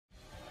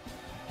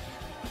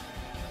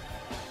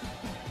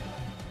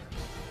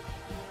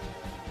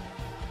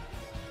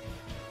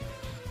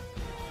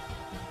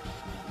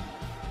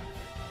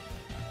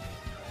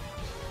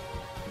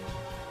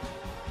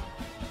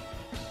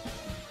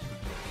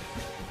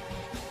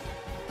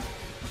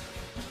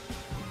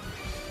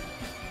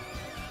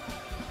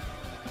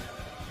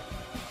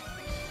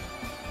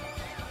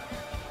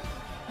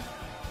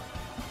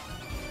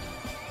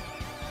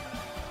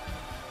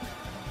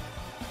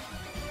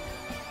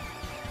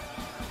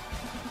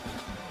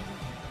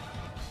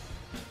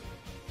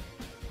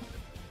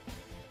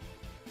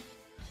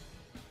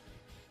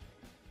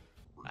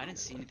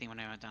see anything when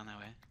I went down that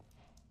way.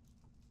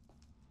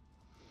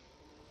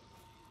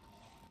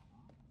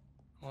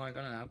 Oh, I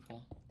got an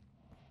apple.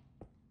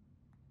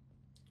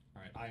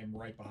 Alright, I am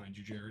right behind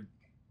you, Jared.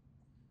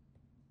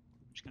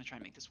 I'm just gonna try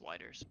and make this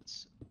wider so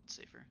it's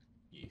safer.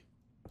 Yeah.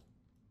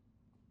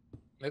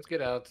 Let's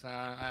get out.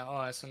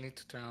 I still need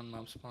to turn on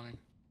mob spawning.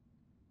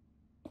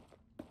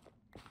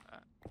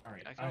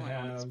 Alright, I I kind of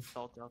want have... this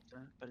salt delta,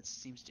 but it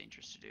seems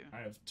dangerous to do. I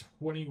have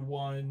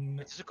 21...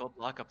 There's a gold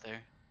block up there.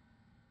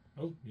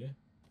 Oh, yeah.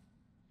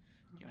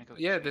 You wanna go?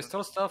 Yeah, there's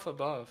still stuff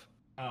above.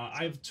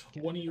 I have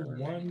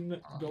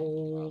 21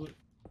 gold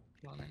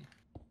Spawning.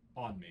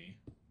 on me.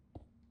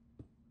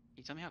 Can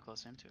you tell me how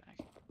close I am to it?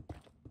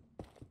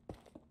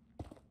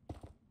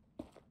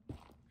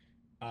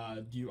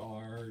 You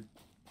are...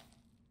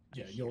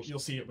 Yeah, you'll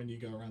see it when you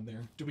go around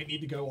there. Do we need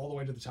to go all the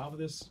way to the top of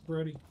this,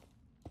 Brody?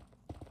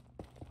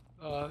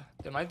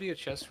 There might be a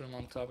chest room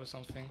on top or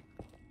something.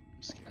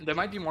 I'm scared. There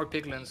might be more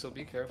piglins, so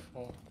be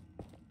careful.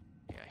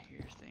 Yeah, I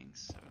hear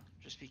things, so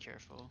just be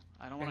careful.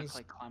 I don't want to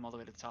like climb all the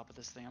way to the top of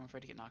this thing. I'm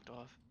afraid to get knocked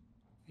off.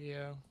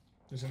 Yeah.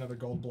 There's another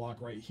gold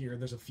block right here.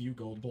 There's a few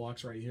gold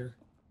blocks right here.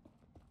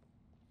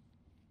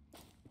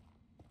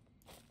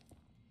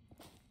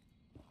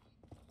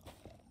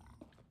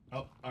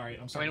 Oh, alright,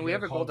 I'm sorry. I mean, we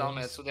have a gold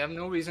helmet, so they have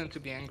no reason to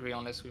be angry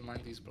unless we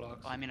mine these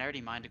blocks. Well, I mean, I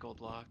already mined a gold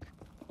block.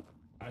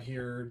 I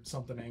hear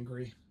something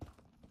angry.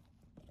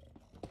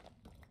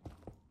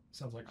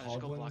 Sounds like There's a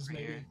gold block hoglins, right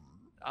maybe? here.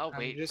 I'll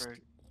wait for...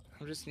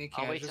 I'm just sneaking.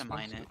 I'll wait to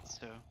mine it,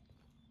 so...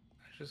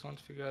 I just want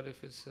to figure out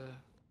if it's a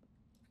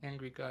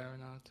angry guy or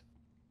not.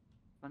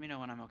 Let me know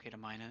when I'm okay to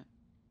mine it.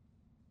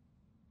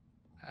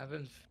 I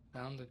haven't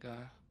found the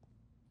guy.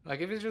 Like,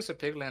 if it's just a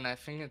piglin, I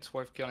think it's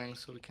worth killing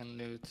so we can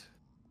loot.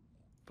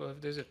 But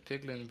if there's a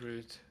piglin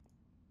brute...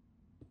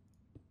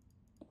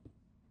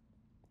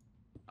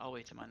 I'll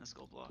wait to mine this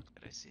gold block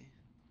that I see.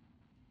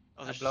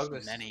 Oh, I there's blocked so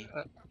this, many.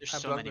 There's I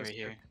so blocked many this right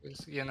here.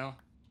 because, you know,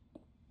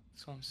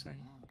 that's what I'm saying.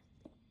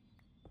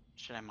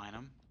 Should I mine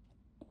them?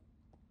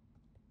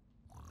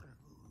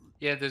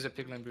 Yeah, there's a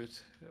piglin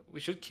brute. We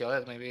should kill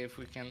it maybe if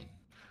we can.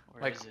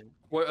 Where Like, is it?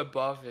 we're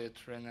above it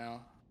right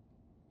now.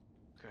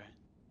 Okay.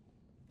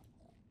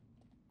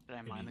 Did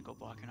I mine the gold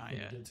block or not Can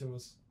you yet? get to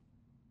us?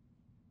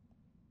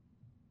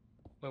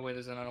 Wait,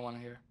 there's another one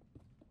here.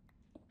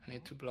 I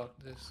need to block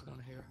this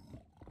one here.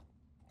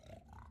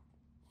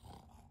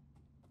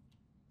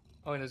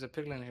 Oh, and there's a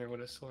piglin here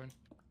with a sword.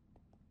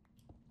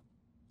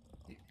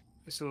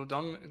 So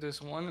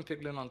there's one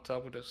piglin on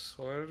top with a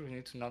sword. We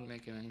need to not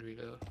make him angry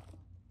though.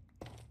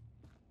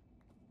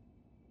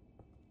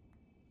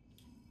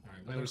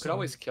 Alright, I mean, we could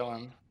always kill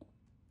him.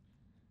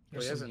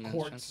 There's He has some an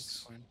quartz. entrance,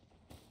 it's fine.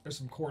 There's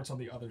some quartz on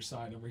the other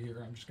side over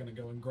here. I'm just gonna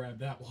go and grab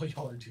that while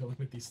y'all are dealing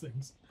with these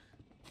things.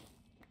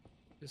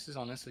 This is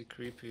honestly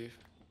creepy.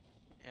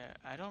 Yeah,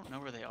 I don't know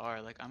where they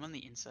are. Like, I'm on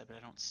the inside, but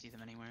I don't see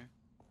them anywhere.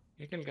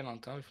 You can get on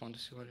top if you want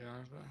to see where they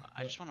are, but...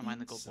 I just want to mine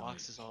the gold Inside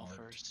blocks is all part.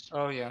 first.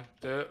 Oh yeah,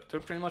 they're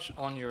pretty much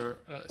on your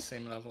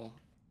same level.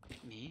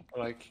 Me?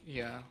 Like,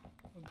 yeah.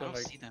 I But don't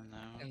like, see them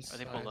though. Are inside.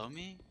 they below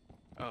me?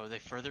 Oh, are they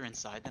further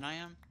inside than I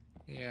am?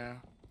 Yeah.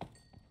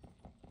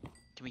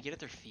 Can we get at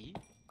their feet?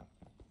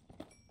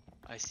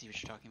 I see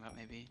what you're talking about,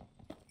 maybe.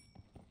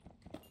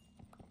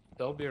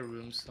 There'll be a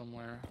room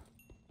somewhere.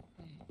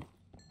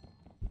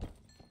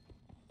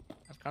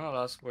 I've kind of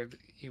lost where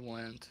he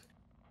went.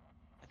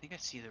 I think I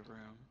see the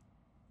room.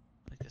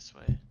 Like this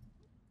way.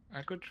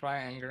 I could try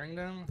angering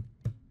them.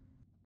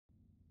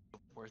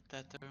 Worth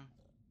that though?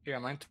 Yeah,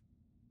 mine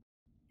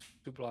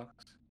 2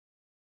 blocks.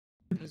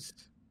 It's...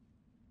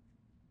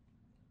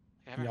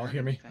 I haven't Can y'all heard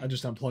hear me? anything. I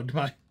just unplugged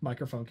my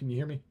microphone. Can you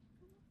hear me?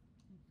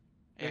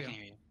 Yeah, I Yeah. can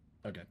hear you.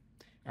 Okay.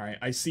 Alright,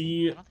 I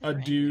see I don't think a we're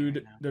angry dude.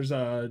 right now. There's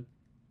a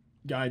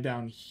guy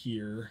down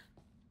here.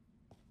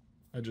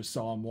 I just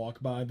saw him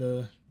walk by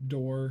the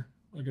door,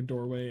 like a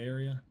doorway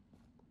area.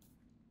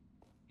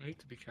 We need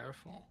to be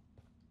careful.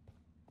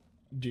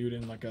 Dude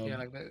in like a Yeah,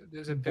 like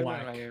there's a piglin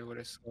black- right here with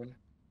a sword.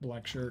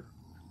 black shirt.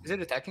 Is it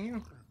attacking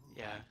you?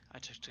 Yeah, I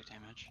took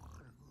damage.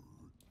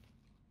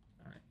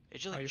 Alright. It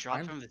just Are like you dropped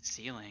fine? from the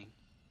ceiling.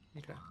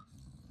 Okay.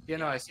 Yeah,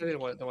 no, I see there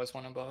was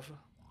one above.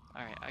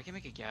 Alright, I can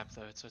make a gap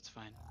though, so it's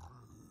fine.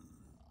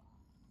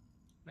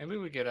 Maybe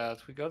we get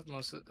out. We got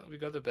we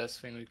got the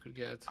best thing we could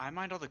get. I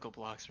mined all the gold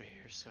blocks right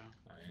here, so.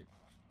 Alright.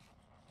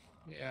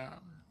 Yeah.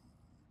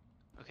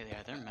 Okay,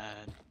 yeah, they're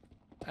mad.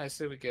 I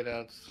say we get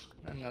out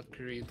and not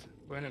greed.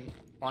 We're gonna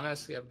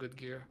honestly have good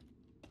gear.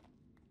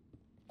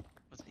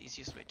 What's the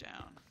easiest way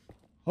down?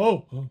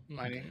 Oh! Oh.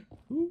 Mining,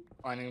 Ooh.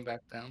 mining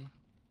back down.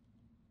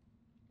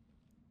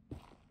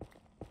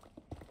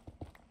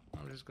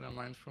 I'm just gonna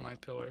mine for my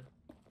pillar.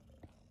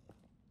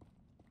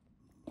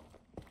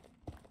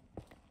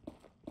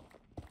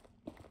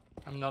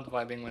 I'm not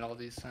vibing with all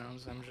these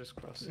sounds. I'm just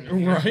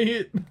crossing.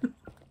 Right?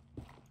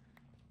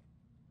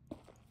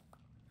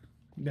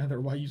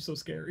 Nether, why are you so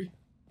scary?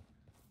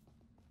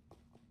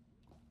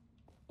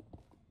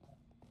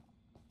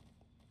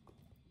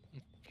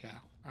 Yeah,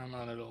 I'm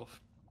a little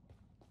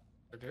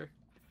further.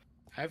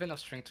 I have enough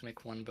string to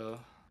make one bow.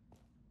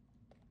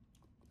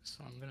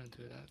 so I'm gonna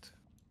do that.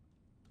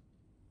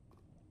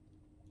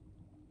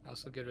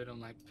 Also get rid of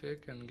my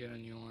pick and get a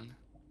new one.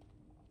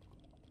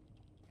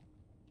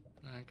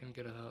 And I can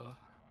get a hoe.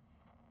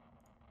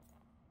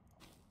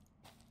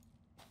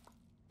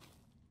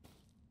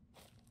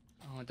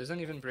 Oh, it doesn't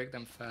even break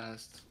them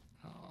fast.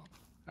 Oh,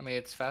 I mean,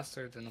 it's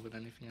faster than with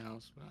anything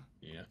else, but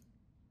Yeah.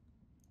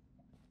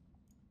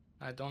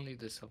 I don't need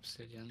this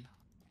obsidian.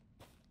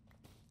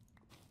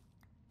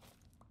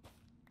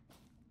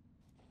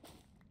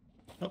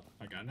 Oh,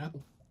 I got an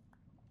apple.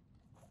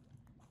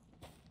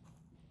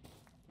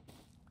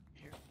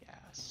 Here,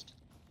 gassed.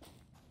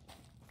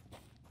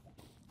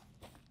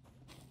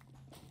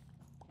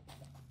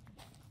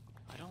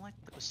 I don't like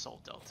the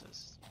salt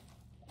deltas.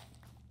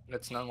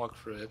 Let's not walk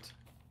through it.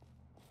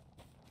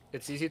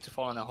 It's easy to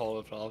fall in a hole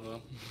of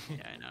lava. Yeah,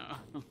 I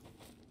know.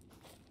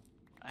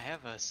 I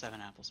have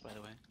 7 apples, by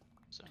the way.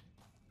 So.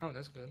 Oh,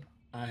 that's good.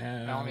 I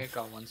have I only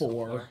got one so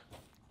 4. far. Okay,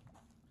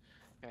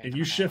 If I'm you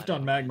gonna shift add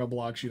on it. magma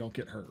blocks, you don't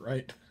get hurt,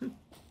 right?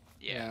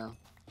 Yeah.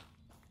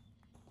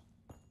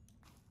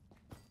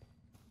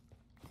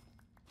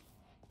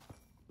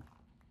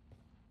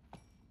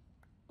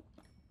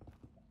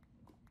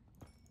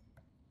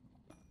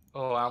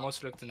 Oh, I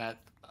almost looked in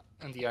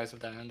the eyes of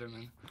that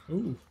Enderman.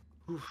 Ooh.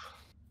 Oof.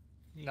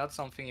 Not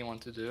something you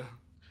want to do.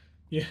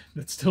 Yeah,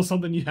 that's still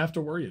something you have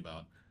to worry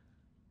about.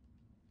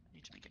 I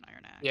need to make an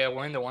iron axe. Yeah,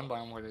 we're in the one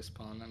biome where they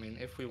spawn. I mean,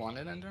 if we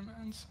wanted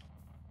Endermans.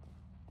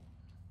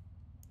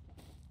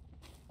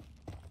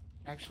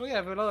 Actually, I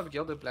have a lot of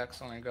gilded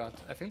blacks on my god.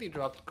 I think they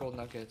dropped gold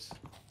nuggets.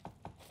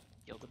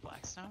 Gilded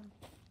blackstone?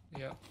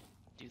 Yeah.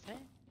 Do they?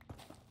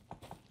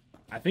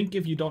 I think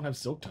if you don't have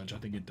silk touch, I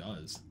think it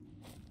does.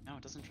 No,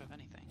 it doesn't drop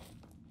anything.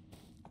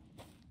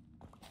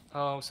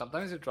 Oh,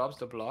 sometimes it drops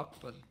the block,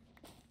 but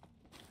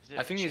Is it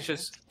I think it's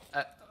chance? just.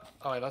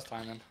 Oh, I lost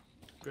diamond.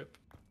 Grip.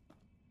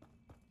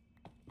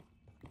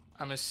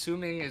 I'm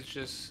assuming it's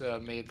just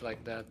made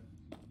like that,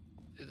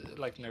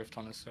 like nerfed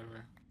on a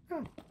server.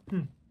 Oh.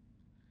 Hmm.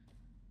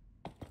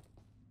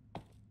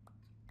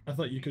 I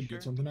thought you could Sure.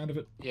 get something out of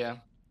it. Yeah.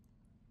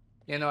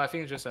 Yeah, no, I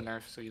think it's just a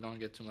nerf, so you don't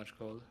get too much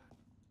gold.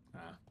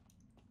 Ah.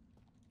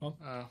 Well,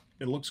 Uh,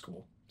 it looks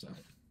cool. So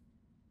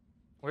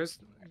where's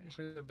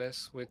the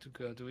best way to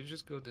go? Do we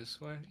just go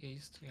this way?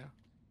 East? Yeah.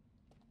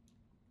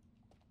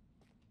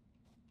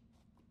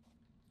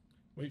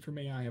 wait for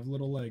me. I have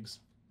little legs.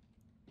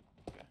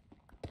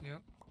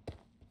 Yep.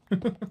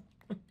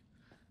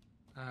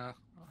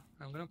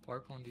 I'm gonna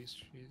park on these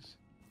trees.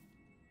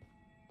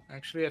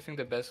 Actually, I think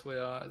the best way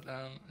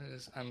down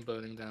is I'm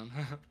boating down.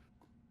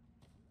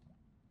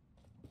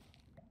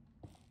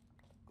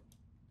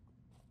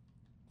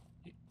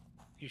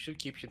 You should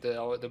keep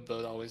the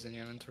boat always in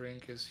your inventory in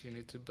case you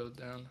need to boat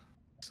down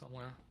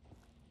somewhere.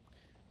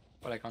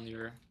 Or like on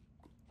your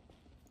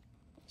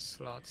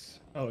slots.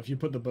 Oh, if you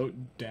put the boat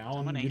down,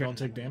 Someone you anchored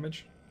don't in take that.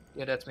 damage?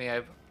 Yeah, that's me.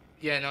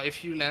 Yeah, no,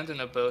 if you land in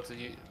a boat,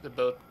 the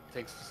boat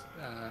takes,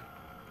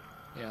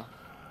 yeah.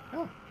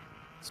 Oh.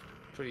 It's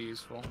pretty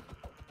useful.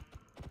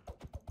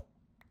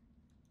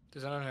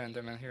 There's another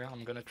Enderman here.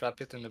 I'm gonna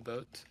trap it in the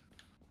boat.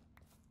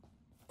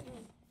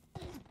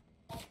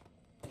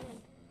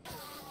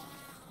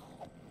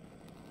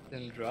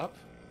 Didn't drop.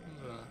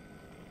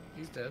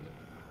 He's dead.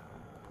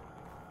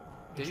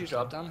 Did you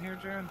drop down here,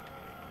 Jared?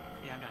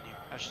 Yeah, I'm down here.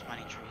 I was just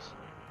mining trees.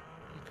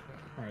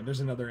 Okay. Alright, there's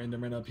another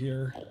Enderman up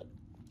here.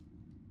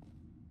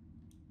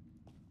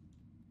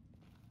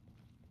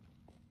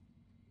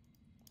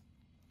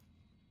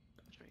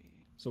 Tree.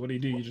 So what do?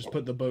 You just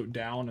put the boat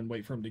down and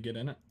wait for him to get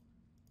in it?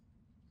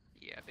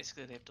 Yeah,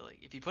 basically they have to like,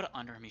 if you put it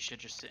under him, he should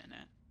just sit in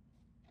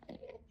it.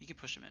 You can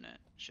push him in it.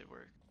 Should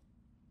work.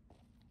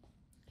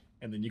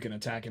 And then you can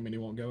attack him and he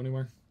won't go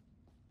anywhere?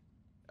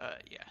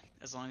 Yeah,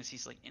 as long as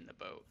he's like in the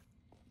boat.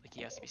 Like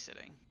he has to be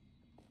sitting.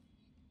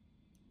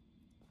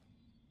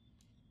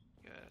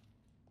 Good.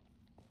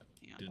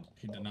 Yeah.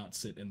 He did not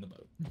sit in the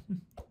boat.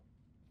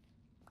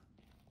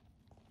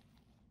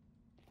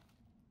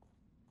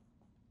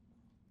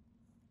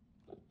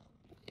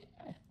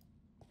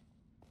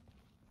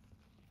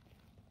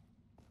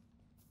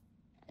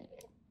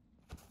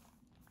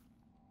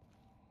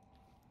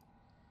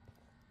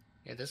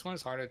 Yeah, this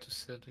one's harder to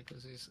sit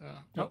because he's.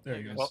 Oh, there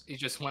he goes. Well, he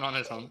just went on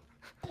his own.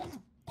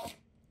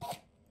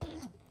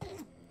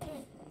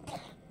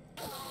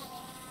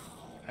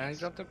 And he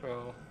dropped the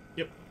bow.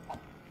 Where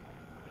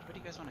do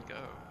you guys want to go?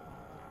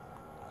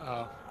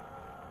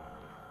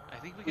 I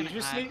think we're We gonna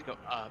just have need- to go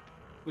up.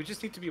 We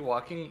just need to be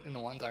walking in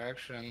one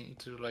direction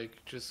to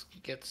like just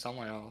get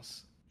somewhere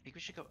else. I think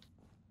we should go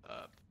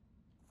up.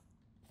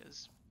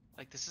 Cause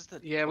like this is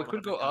the. Yeah, we portal could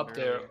that go found up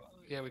there. earlier.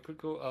 Yeah, we could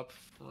go up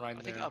right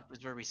I there. think up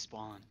is where we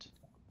spawned.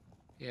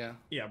 Yeah,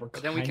 Yeah, we're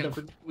but then we kind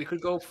can of... we could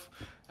go.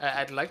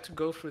 I'd like to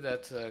go through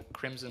that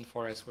crimson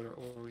forest where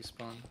we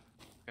spawn.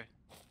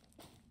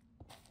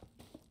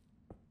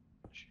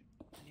 Shoot,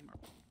 I need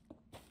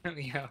more.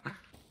 Yeah,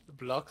 the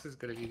blocks is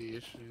gonna be the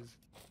issues.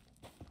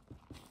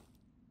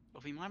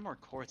 If we mine more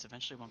quartz,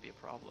 eventually it won't be a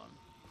problem.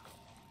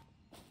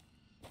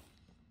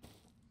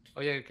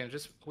 Oh yeah, you can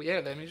just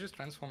yeah. Let me just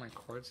transform my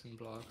quartz in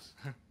blocks.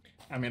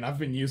 I mean, I've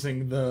been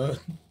using the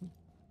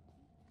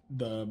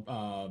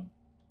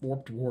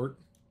warped wart.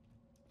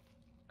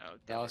 Oh,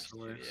 That that also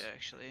works too, works. yeah,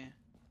 actually.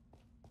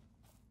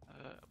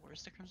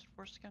 Where's the Crimson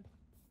Forest again?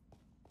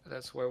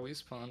 That's where we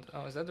spawned.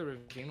 Oh, is that the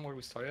ravine where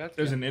we started at?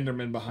 There's Yeah. an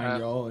Enderman behind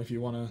y'all if you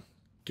want to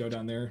go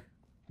down there,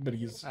 but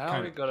he's I kind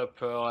already of got a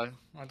pearl.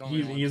 I don't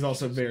really want he's to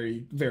also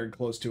choose. very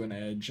close to an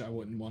edge. I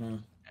wouldn't want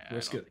to Yeah,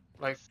 risk I don't it.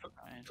 think Like that's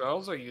fine.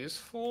 pearls are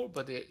useful,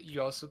 but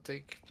you also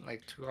take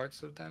like 2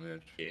 hearts of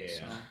damage. Yeah.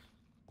 So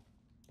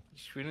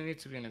you really need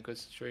to be in a good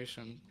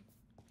situation,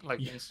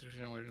 like Yeah. in a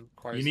situation where it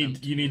requires You them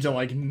need to use it.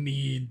 like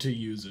need to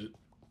use it.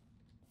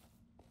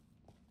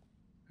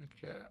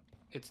 Okay,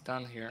 it's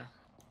done here.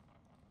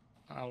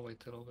 I'll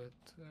wait a little bit.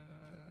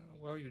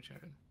 Where are you,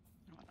 Jared?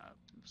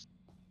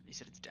 You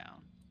said it's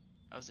down.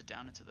 Oh, is it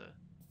down into the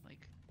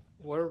like?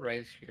 We're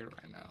right here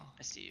right now.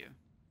 I see you.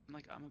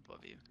 I'm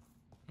above you.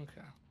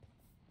 Okay.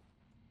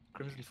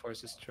 Crimson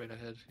Forest is straight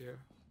ahead here.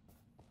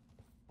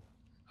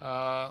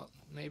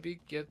 Maybe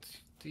get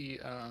the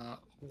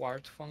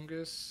wart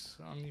fungus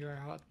on your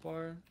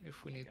hotbar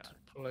if we need Got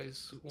to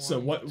place one. So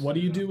what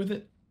do you do with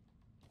it?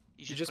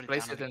 You just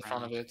place it in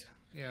front of it.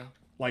 Yeah.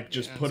 Like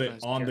just Yeah, put it's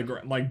it gonna on the scare.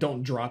 ground. Like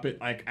don't drop it.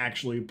 Like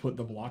actually put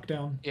the block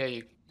down. Yeah,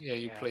 you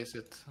Yeah. place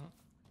it.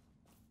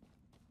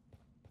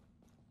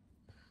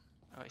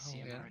 Oh, I see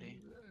him already.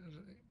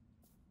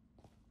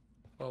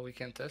 Well, we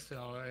can test it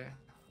already.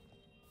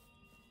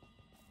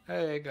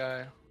 Hey,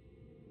 guy.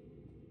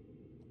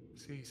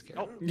 See, he's scared.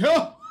 Oh.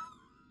 No.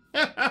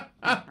 There's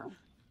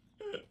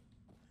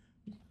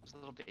a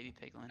little baby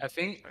piglin. I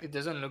think Sorry. it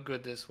doesn't look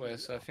good this way,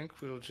 so I think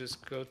we'll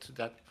just go to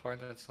that part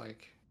that's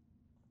like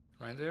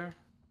right there.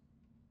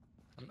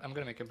 I'm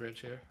gonna make a bridge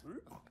here.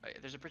 Oh, yeah,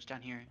 there's a bridge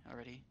down here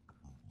already.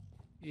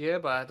 Yeah,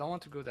 but I don't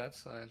want to go that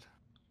side.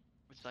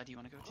 Which side do you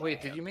want to go to? Wait,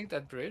 did you make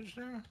that bridge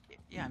there?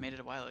 Yeah, I made it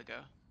a while ago.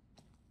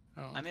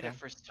 Oh, I made okay. it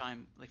first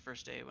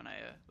day when I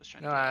was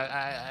trying No, to.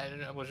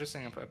 I was just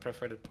saying I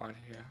prefer the part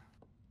here.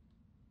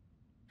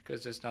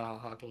 Because there's not a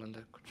hogland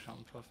that could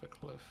jump off a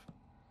cliff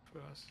for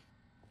us.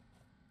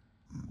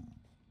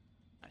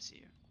 I see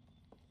you.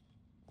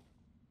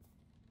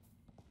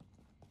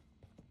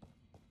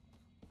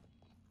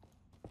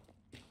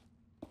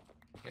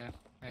 Yeah,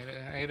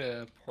 I ate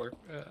a pork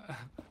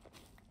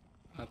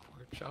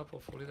chop.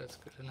 Hopefully that's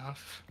good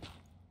enough.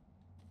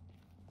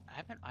 I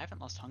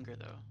haven't lost hunger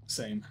though.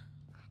 Same.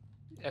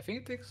 I think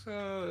it takes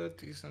a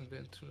decent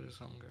bit to lose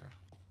hunger.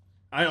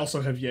 I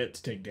also have yet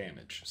to take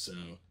damage. So.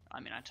 I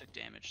mean, I took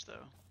damage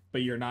though.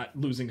 But you're not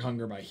losing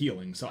hunger by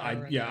healing. So I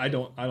Already. I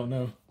don't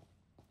know.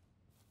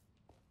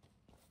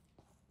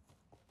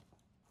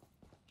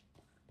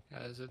 Yeah,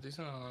 there's a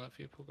decent amount of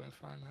people going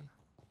fine, man.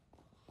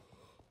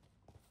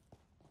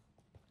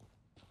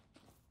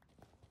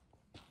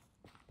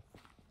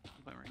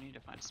 But we need to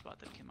find a spot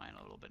that we can mine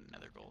a little bit of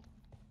nether gold.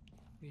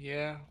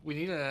 Yeah, we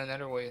need a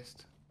nether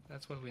waste.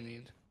 That's what we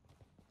need.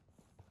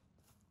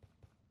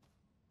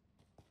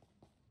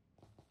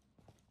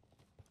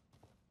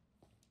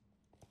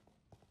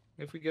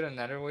 If we get a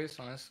nether waste,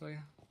 honestly,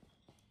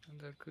 and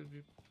that could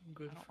be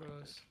good for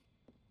us.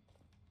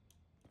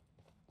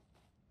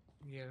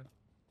 Yeah.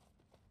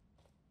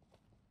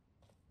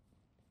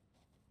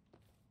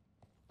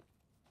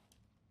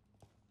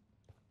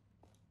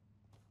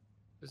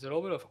 There's a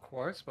little bit of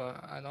quartz,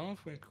 but I don't know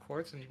if we need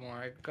quartz anymore.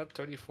 I got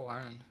 34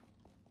 iron.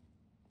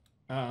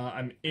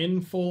 I'm in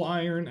full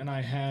iron and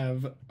I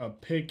have a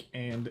pick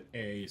and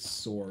a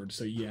sword.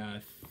 So yeah,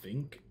 I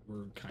think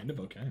we're kind of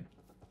okay.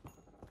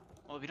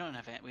 Well, we don't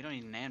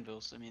need an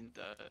anvil, so I mean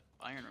the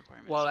iron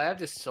requirements. Well, I have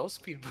this soul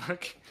speed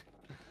book.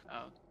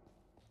 Oh.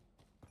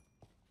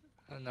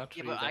 Not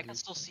Yeah, really but I that can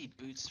still useful. see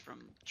boots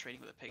from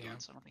trading with a piglin, Yeah.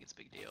 so I don't think it's a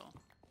big deal.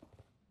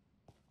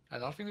 I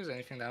don't think there's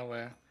anything that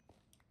way.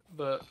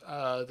 But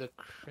the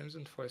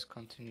Crimson Forest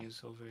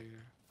continues over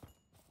here.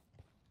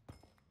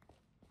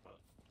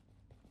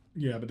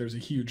 Yeah, but there's a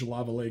huge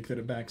lava lake that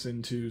it backs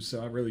into,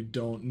 so I really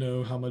don't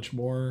know how much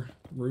more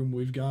room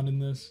we've got in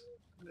this.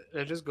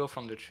 They just go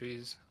from the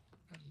trees.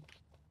 And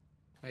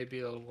maybe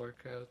it'll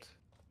work out.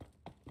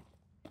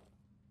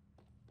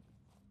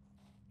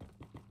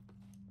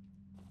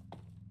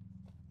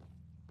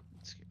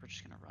 We're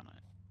just gonna run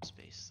a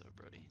space though,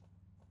 Brody.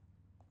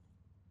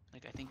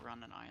 Like I think we're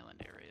on an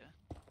island area.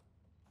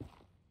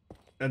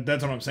 And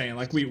that's what I'm saying.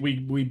 Like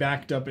we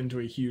backed up into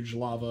a huge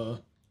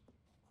lava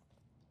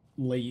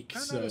lake.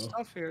 No, So there's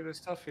stuff here. There's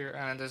stuff here,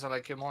 and there's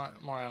like more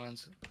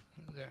islands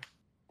there.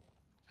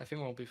 I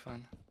think we'll be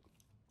fine.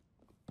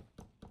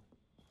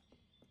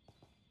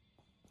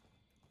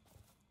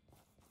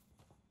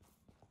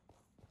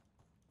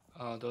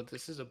 Oh, though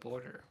this is a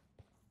border.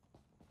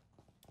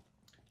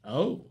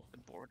 oh The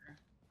border.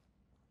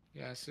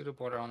 Yeah, I see the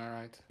border on our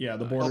right. yeah,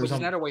 the Oh, but border's there's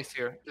on nether waste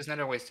here. There's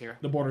nether waste here.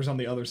 the border's on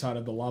the other side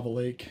of the lava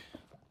lake.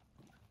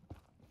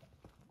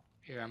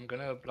 Here, I'm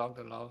gonna block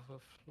the lava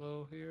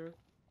flow here.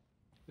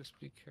 Just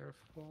be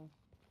careful.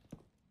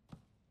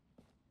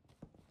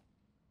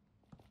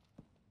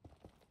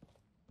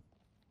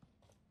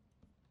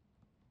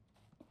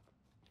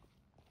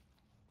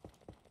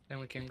 Then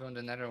we can go in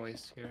the nether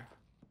waste here.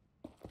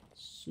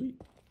 Sweet.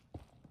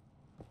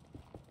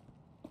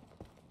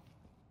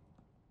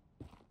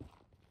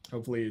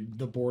 Hopefully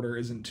the border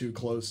isn't too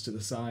close to the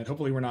side.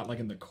 Hopefully we're not like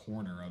in the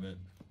corner of it.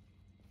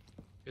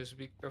 Just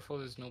be careful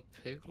there's no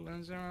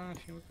piglins around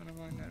if you're gonna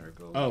mine nether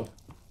gold. Oh.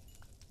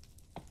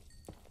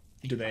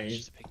 Do It's they...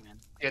 just a pigman.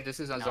 Yeah, this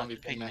is a No, zombie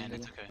it's a pigman. pigman.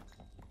 It's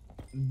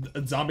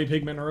okay. Zombie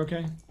pigmen are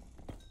okay?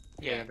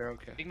 Yeah, they're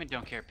okay. Pigmen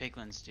don't care.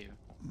 Piglins do.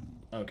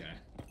 Okay.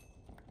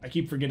 I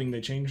keep forgetting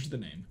they changed the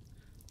name.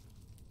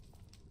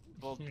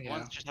 Well, Yeah.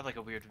 ones just have like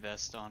a weird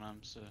vest on them,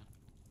 so.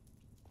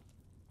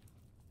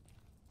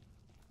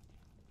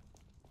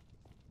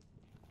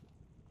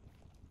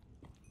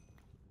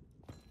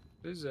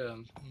 There's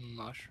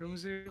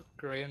mushrooms here,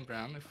 gray and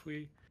brown. If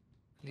we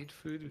need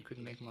food, we could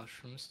make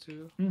mushrooms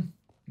too.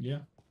 Yeah.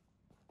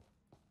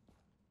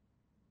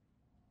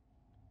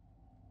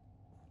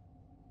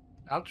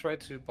 I'll try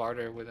to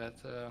barter with that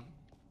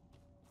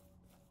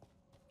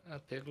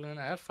piglin.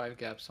 I have 5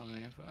 gaps on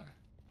me, but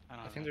I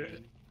don't I know.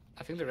 think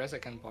I think the rest I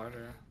can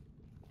barter.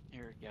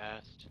 You're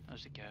gassed. I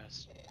was a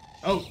gas.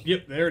 Oh,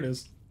 yep, there it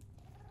is.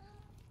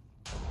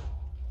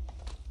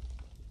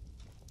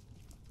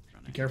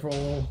 Be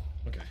careful.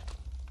 Okay.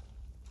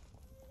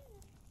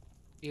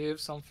 Give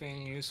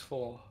something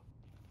useful.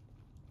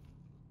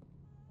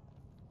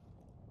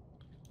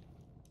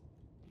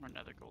 More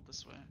nether gold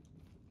this way.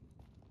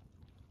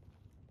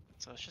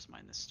 So let's just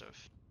mine this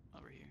stuff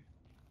over here.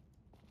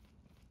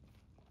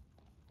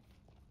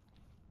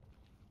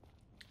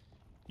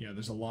 Yeah,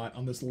 there's a lot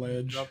on this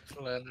ledge. Drop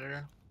the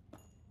leather.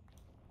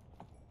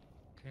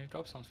 Can you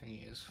drop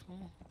something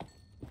useful?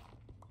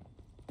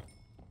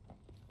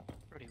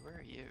 Brody, where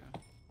are you?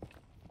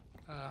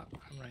 I'm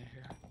right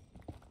here.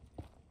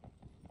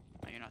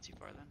 Oh, you're not too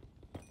far then.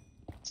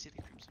 Let's see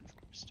the Crimson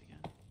Forest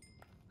again.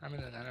 I'm in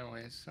the nether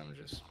waste. I'm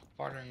just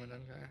bartering with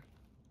that guy.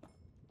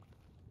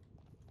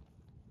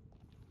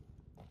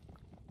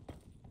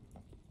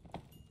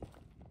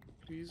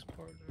 Please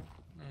barter.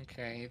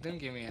 Okay, he didn't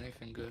give me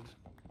anything good.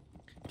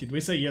 Did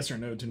we say yes or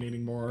no to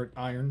needing more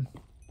iron?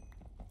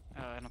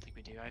 I don't think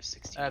we do. I have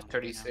 16. I have on me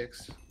right now.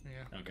 36.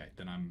 Yeah. Okay,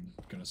 then I'm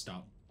gonna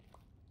stop.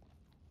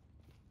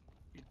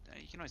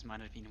 You can always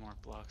mine it if you need more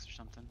blocks or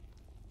something.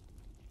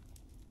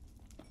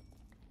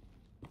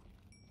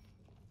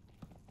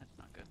 That's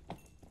not good.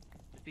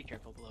 Just be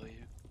careful below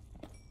you.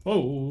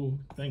 Oh,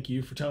 thank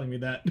you for telling me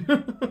that.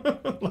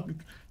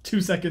 Like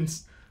 2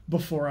 seconds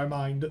before I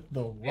mined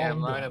the wrong Yeah,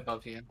 I'm right block.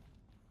 above you.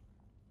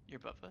 You're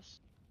above us.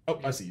 Oh,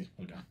 I see you.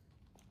 Okay.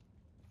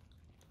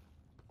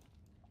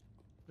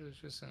 There's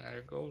just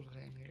another gold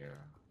thing here.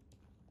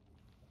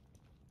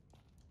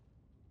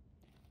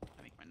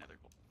 I make my nether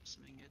gold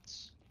some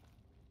ingots.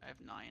 I have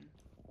 9. I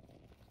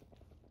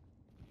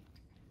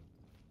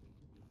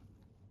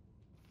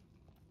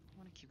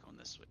want to keep going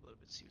this way a little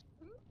bit. See.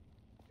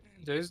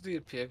 There's the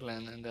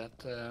piglin in that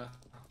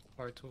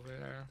part over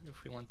there.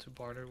 If we want to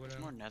barter with There's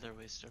him. more nether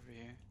waste over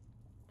here.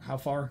 How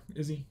far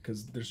is he?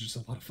 Because there's just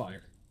a lot of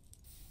fire.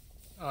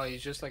 Oh,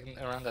 he's just like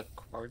around that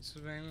quartz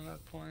vein at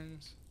that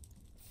point.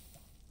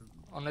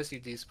 Unless he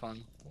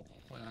despawn.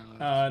 When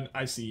I left.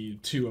 I see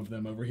 2 of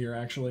them over here,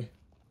 actually.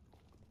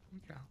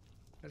 Okay,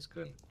 that's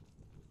good.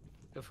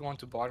 If we want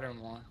to barter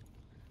more.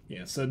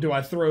 Yeah, so do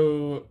I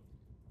throw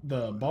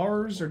the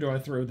bars or do I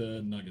throw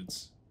the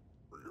nuggets?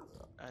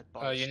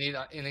 You need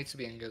it needs to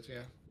be ingot,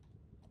 yeah.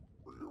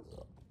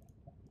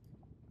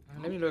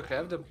 Let me look. I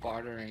have the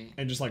bartering.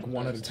 And just like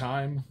one at a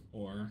time,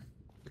 or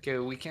Okay,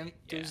 we can.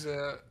 There's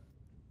a.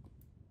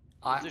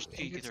 There's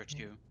 2. You can throw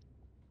 2.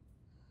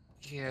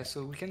 Yeah,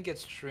 so we can get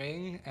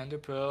string, ender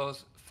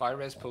pearls, fire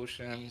res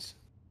potions.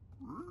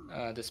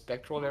 The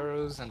spectral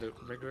arrows and the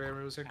regular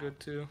arrows are good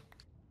too.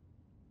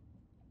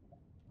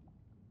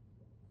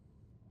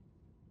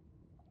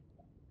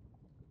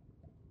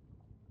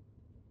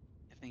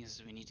 The thing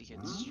is, we need to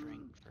get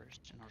string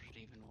first in order to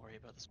even worry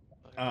about this.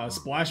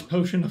 splash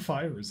potion of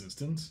fire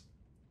resistance.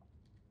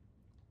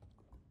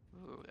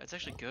 Ooh, that's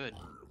actually good.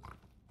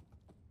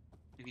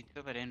 We can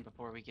throw that in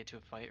before we get to a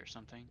fight or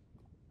something.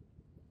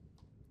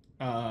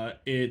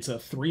 It's a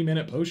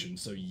 3-minute potion,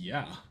 so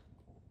yeah.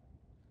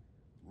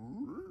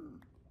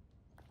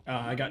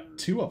 I got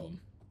 2 of them.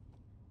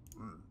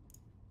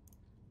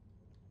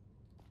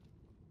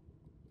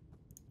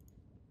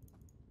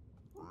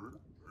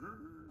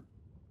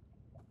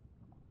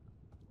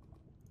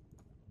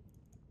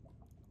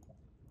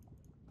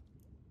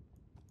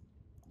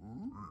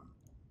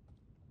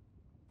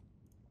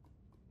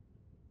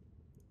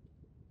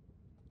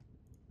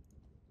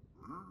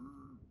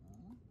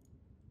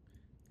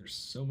 There's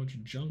so much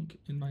junk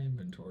in my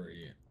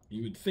inventory.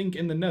 You would think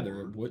in the nether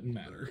it wouldn't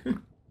matter.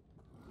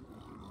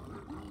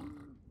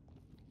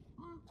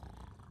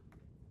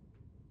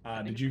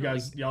 Did you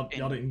guys, y'all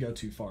didn't go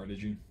too far,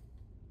 did you?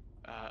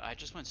 I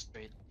just went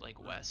straight,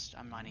 like, west.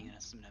 I'm mining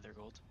some nether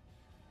gold.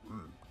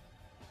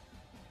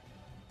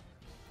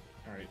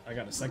 Alright, I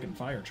got a second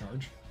fire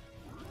charge.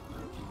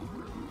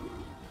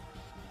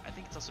 I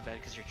think it's also bad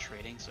because you're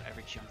trading, so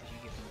every chunk that you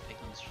get from the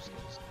piglins just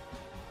goes.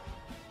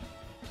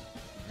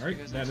 All right,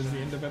 that is the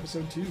end of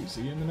episode 2.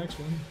 See you in the next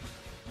one.